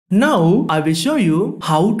Now I will show you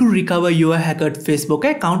how to recover your hacked Facebook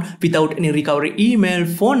account without any recovery email,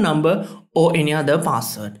 phone number or any other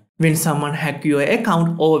password. When someone hack your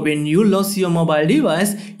account or when you lose your mobile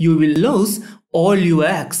device, you will lose all your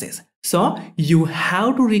access. So you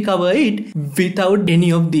have to recover it without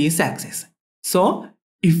any of these access. So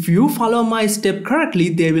if you follow my step correctly,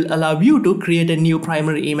 they will allow you to create a new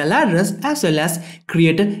primary email address as well as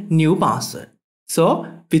create a new password. So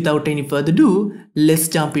without any further ado, let's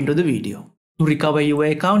jump into the video. To recover your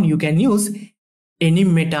account, you can use any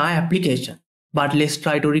Meta application. But let's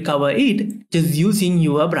try to recover it just using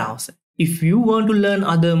your browser. If you want to learn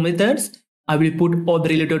other methods, I will put all the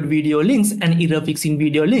related video links and error fixing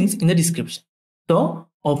video links in the description. So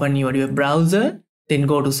open your browser, then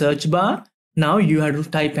go to search bar. Now you have to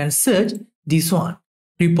type and search this one,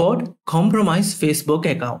 report compromised Facebook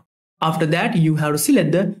account. After that, you have to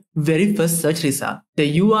select the very first search result.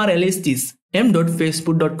 The URL is this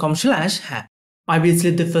m.facebook.com/hack. I will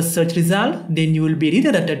select the first search result, then you will be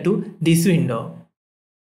redirected to this window.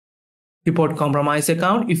 Report compromised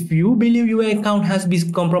account. If you believe your account has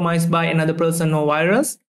been compromised by another person or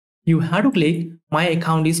virus, you have to click My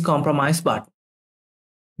account is compromised button.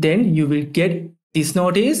 Then you will get this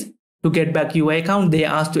notice. To get back your account, they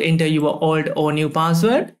ask to enter your old or new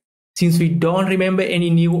password. Since we don't remember any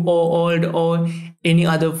new or old or any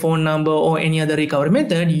other phone number or any other recovery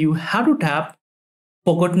method, you have to tap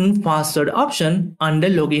Forgotten Password option under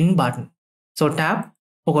Login button. So tap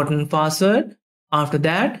Forgotten Password. After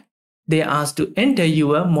that, they ask to enter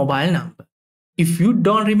your mobile number. If you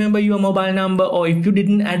don't remember your mobile number or if you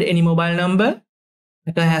didn't add any mobile number,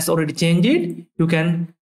 hacker has already changed it, you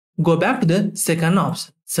can go back to the second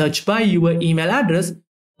option. Search by your email address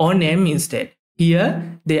or name instead.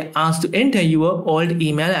 Here, they ask to enter your old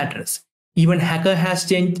email address. Even hacker has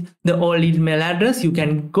changed the old email address, you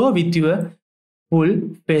can go with your full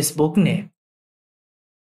Facebook name.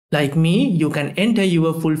 Like me, you can enter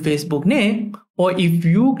your full Facebook name, or if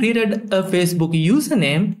you created a Facebook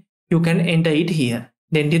username, you can enter it here.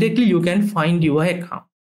 Then directly you can find your account.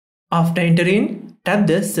 After entering, tap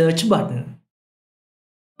the search button.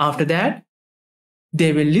 After that,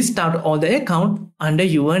 they will list out all the account under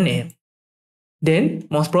your name. Then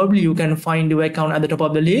most probably you can find your account at the top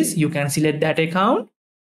of the list. You can select that account.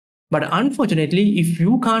 But unfortunately, if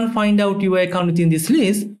you can't find out your account within this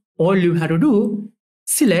list, all you have to do,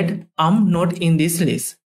 select I'm not in this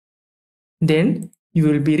list. Then you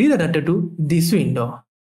will be redirected to this window.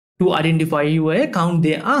 To identify your account,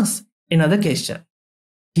 they ask another question.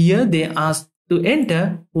 Here they ask to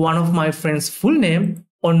enter one of my friends' full name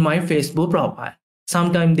on my Facebook profile.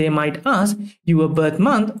 Sometimes they might ask your birth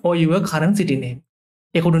month or your current city name.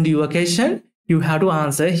 According to your question, you have to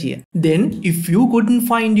answer here. Then, if you couldn't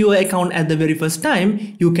find your account at the very first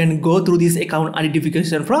time, you can go through this account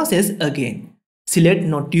identification process again. Select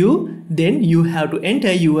Not You, then you have to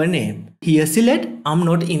enter your name. Here select I'm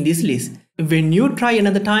not in this list. When you try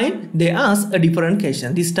another time, they ask a different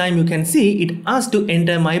question. This time you can see it asks to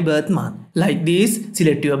enter my birth month. Like this,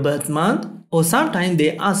 select your birth month. Or sometimes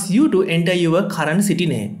they ask you to enter your current city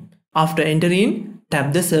name. After entering,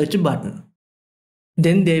 tap the search button.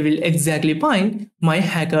 Then they will exactly find my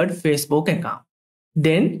hacked Facebook account.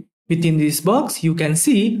 Then within this box, you can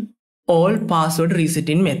see all password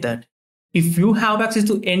resetting method. If you have access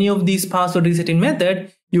to any of these password resetting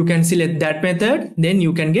method, you can select that method, then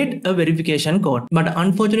you can get a verification code. But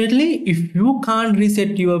unfortunately, if you can't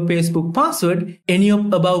reset your Facebook password, any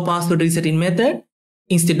of above password resetting method,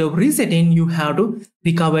 instead of resetting, you have to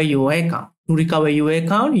recover your account. To recover your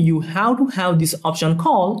account, you have to have this option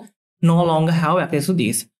called no longer have access to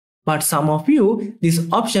this. But some of you, this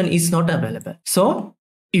option is not available. So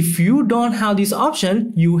if you don't have this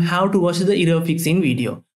option, you have to watch the error fixing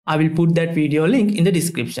video. I will put that video link in the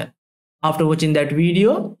description. After watching that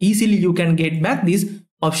video, easily you can get back this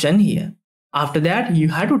option here. After that, you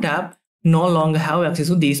have to tap no longer have access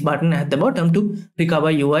to this button at the bottom to recover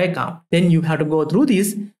your account. Then you have to go through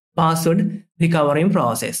this password recovery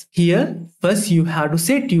process. Here, first you have to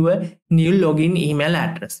set your new login email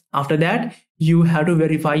address. After that, you have to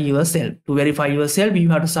verify yourself. To verify yourself, you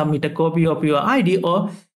have to submit a copy of your ID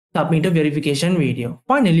or submit a verification video.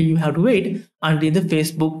 Finally, you have to wait until the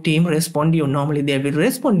Facebook team respond you. Normally, they will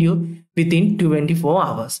respond you within 24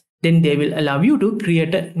 hours. Then they will allow you to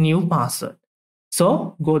create a new password.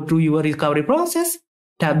 So go through your recovery process,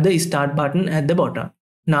 tap the start button at the bottom.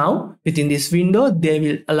 Now within this window, they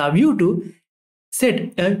will allow you to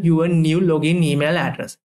set your new login email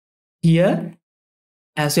address. Here,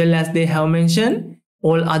 as well as they have mentioned,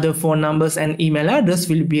 all other phone numbers and email address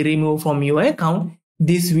will be removed from your account.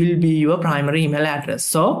 This will be your primary email address.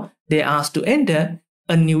 So they ask to enter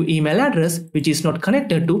a new email address which is not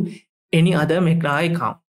connected to any other Meta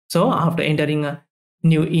account. So after entering a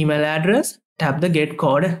new email address, tap the Get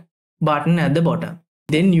Code button at the bottom.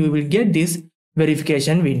 Then you will get this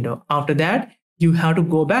verification window. After that, you have to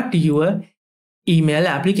go back to your email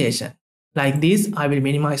application. Like this, I will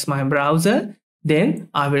minimize my browser. Then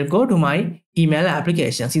I will go to my email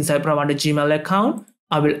application. Since I provide a Gmail account,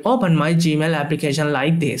 I will open my Gmail application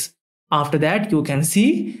like this. After that, you can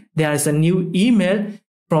see there is a new email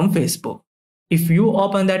from Facebook. If you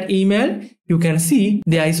open that email, you can see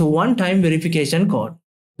there is a one-time verification code.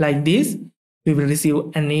 Like this, you will receive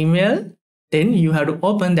an email. Then you have to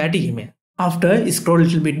open that email. After scroll a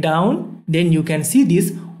little bit down, then you can see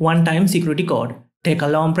this one-time security code. Take a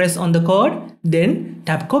long press on the code, then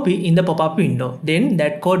tap copy in the pop-up window. Then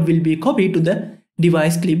that code will be copied to the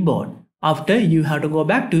device clipboard. After, you have to go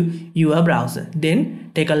back to your browser.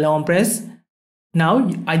 Then take a long press. Now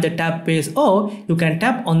either tap paste or you can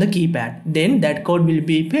tap on the keypad. Then that code will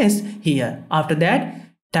be pasted here. After that,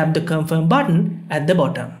 tap the confirm button at the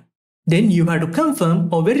bottom. Then you have to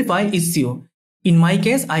confirm or verify it's you. In my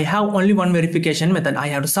case, I have only one verification method. I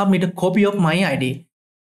have to submit a copy of my ID.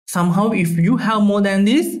 Somehow, if you have more than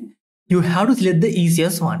this, you have to select the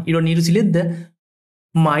easiest one. You don't need to select the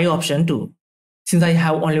my option too. Since I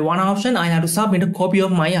have only one option, I have to submit a copy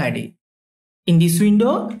of my ID. In this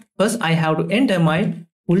window, first I have to enter my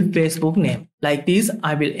full Facebook name. Like this,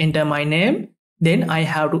 I will enter my name. Then I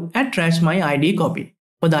have to attach my ID copy.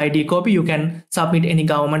 For the ID copy, you can submit any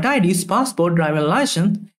government IDs, passport, driver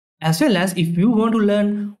license, as well as if you want to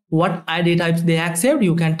learn what ID types they accept,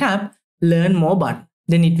 you can tap Learn More button.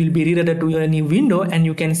 Then it will be redirected to a new window and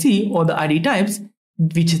you can see all the ID types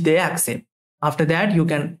which they accept. After that, you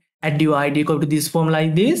can add your ID copy to this form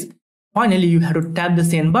like this. Finally, you have to tap the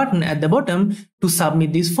send button at the bottom to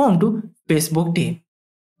submit this form to Facebook team.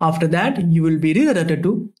 After that, you will be redirected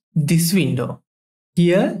to this window.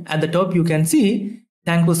 Here at the top, you can see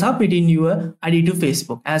thanks for submitting your ID to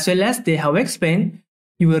Facebook, as well as they have explained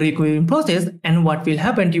your reviewing process and what will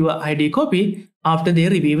happen to your ID copy after they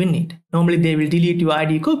reviewing it. Normally, they will delete your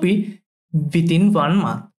ID copy within 1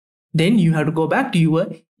 month. Then you have to go back to your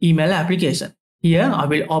email application. Here, I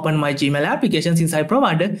will open my Gmail application since I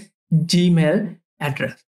provided Gmail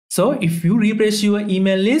address. So if you refresh your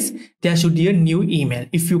email list, there should be a new email.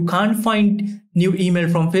 If you can't find new email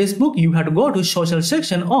from Facebook, you have to go to social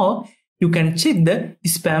section or you can check the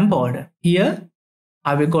spam folder. Here,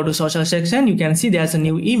 I will go to social section. You can see there's a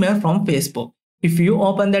new email from Facebook. If you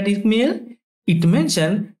open that email, it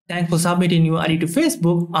mentions, thanks for submitting your ID to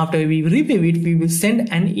Facebook. After we review it, we will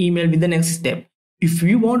send an email with the next step. If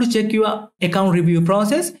you want to check your account review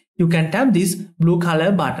process, you can tap this blue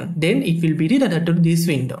color button. Then it will be redirected to this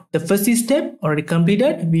window. The first step already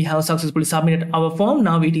completed. We have successfully submitted our form.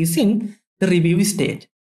 Now it is in the review stage.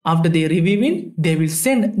 After they reviewing, they will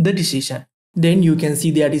send the decision. Then you can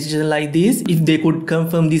see their decision like this. If they could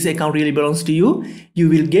confirm this account really belongs to you, you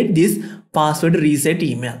will get this password reset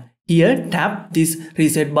email. Here, tap this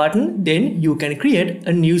reset button, then you can create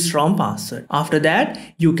a new strong password. After that,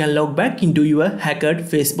 you can log back into your hacked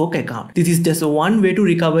Facebook account. This is just one way to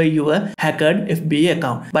recover your hacked FB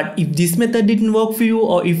account. But if this method didn't work for you,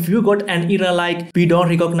 or if you got an error like we don't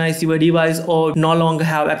recognize your device or no longer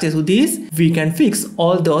have access to this, we can fix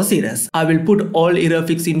all those errors. I will put all error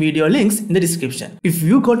fixing video links in the description. If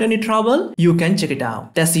you got any trouble, you can check it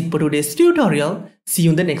out. That's it for today's tutorial. See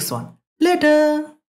you in the next one. Later.